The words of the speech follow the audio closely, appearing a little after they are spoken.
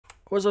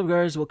What's up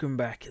guys, welcome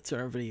back to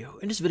another video.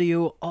 In this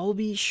video, I'll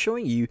be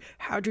showing you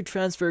how to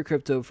transfer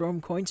crypto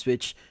from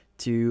Coinswitch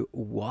to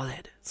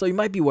wallet. So you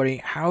might be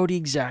wondering how to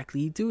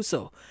exactly do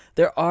so.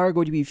 There are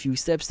going to be a few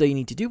steps that you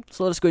need to do,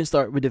 so let's go and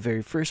start with the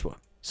very first one.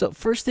 So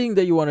first thing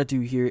that you want to do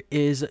here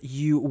is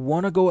you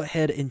want to go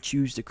ahead and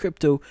choose the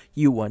crypto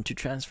you want to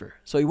transfer.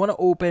 So you want to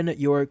open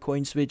your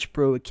Coinswitch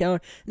Pro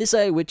account and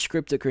decide which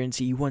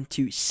cryptocurrency you want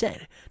to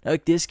send. Now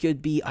this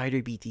could be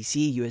either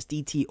BTC,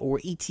 USDT, or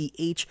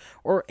ETH,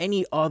 or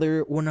any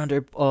other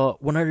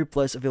 100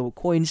 plus available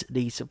coins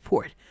they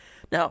support.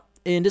 Now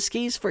in this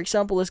case, for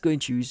example, let's go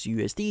and choose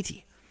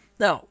USDT.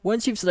 Now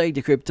once you've selected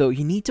the crypto,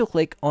 you need to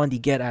click on the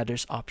get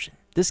address option.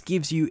 This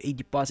gives you a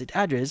deposit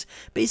address,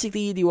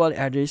 basically the wallet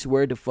address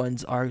where the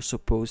funds are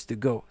supposed to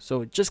go.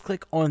 So just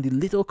click on the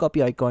little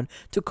copy icon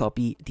to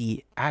copy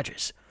the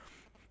address.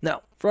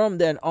 Now, from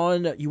then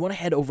on, you want to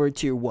head over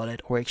to your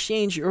wallet or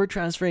exchange you're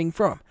transferring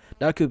from.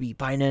 That could be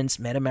Binance,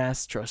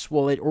 MetaMask, Trust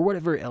Wallet, or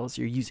whatever else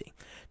you're using.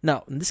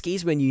 Now, in this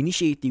case, when you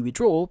initiate the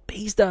withdrawal,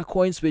 paste the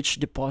Coinswitch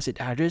deposit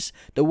address,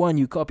 the one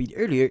you copied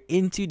earlier,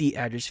 into the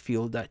address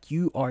field that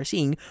you are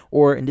seeing,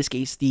 or in this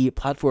case, the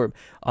platform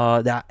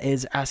that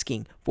is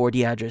asking for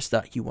the address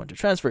that you want to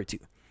transfer to.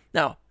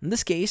 Now, in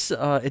this case,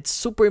 it's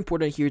super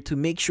important here to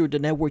make sure the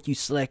network you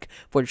select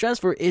for the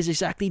transfer is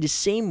exactly the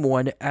same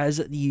one as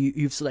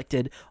you've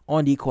selected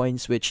on the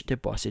Coinswitch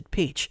deposit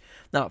page.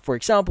 Now, for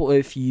example,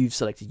 if you've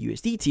selected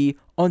USDT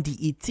on the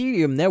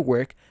Ethereum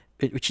network,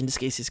 which in this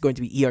case is going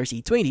to be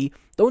ERC20,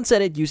 don't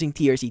set it using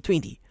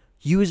TRC20.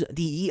 Use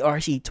the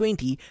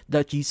ERC20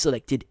 that you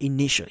selected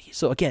initially.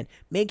 So again,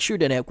 make sure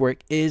the network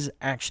is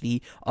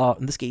actually,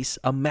 in this case,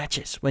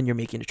 matches when you're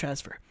making the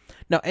transfer.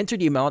 Now enter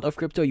the amount of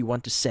crypto you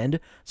want to send.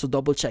 So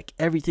double check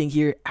everything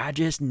here,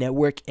 address,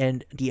 network,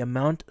 and the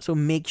amount. So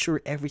make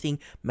sure everything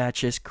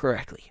matches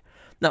correctly.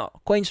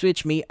 Now,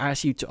 Coinswitch may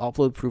ask you to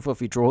upload proof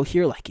of withdrawal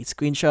here, like a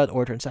screenshot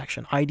or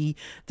transaction ID.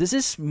 This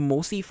is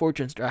mostly for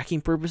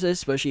tracking purposes,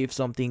 especially if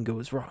something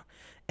goes wrong.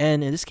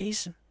 And in this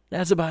case,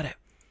 that's about it.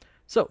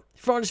 So,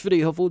 if you found this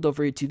video helpful, don't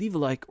forget to leave a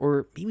like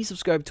or maybe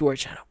subscribe to our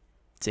channel.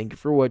 Thank you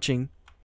for watching.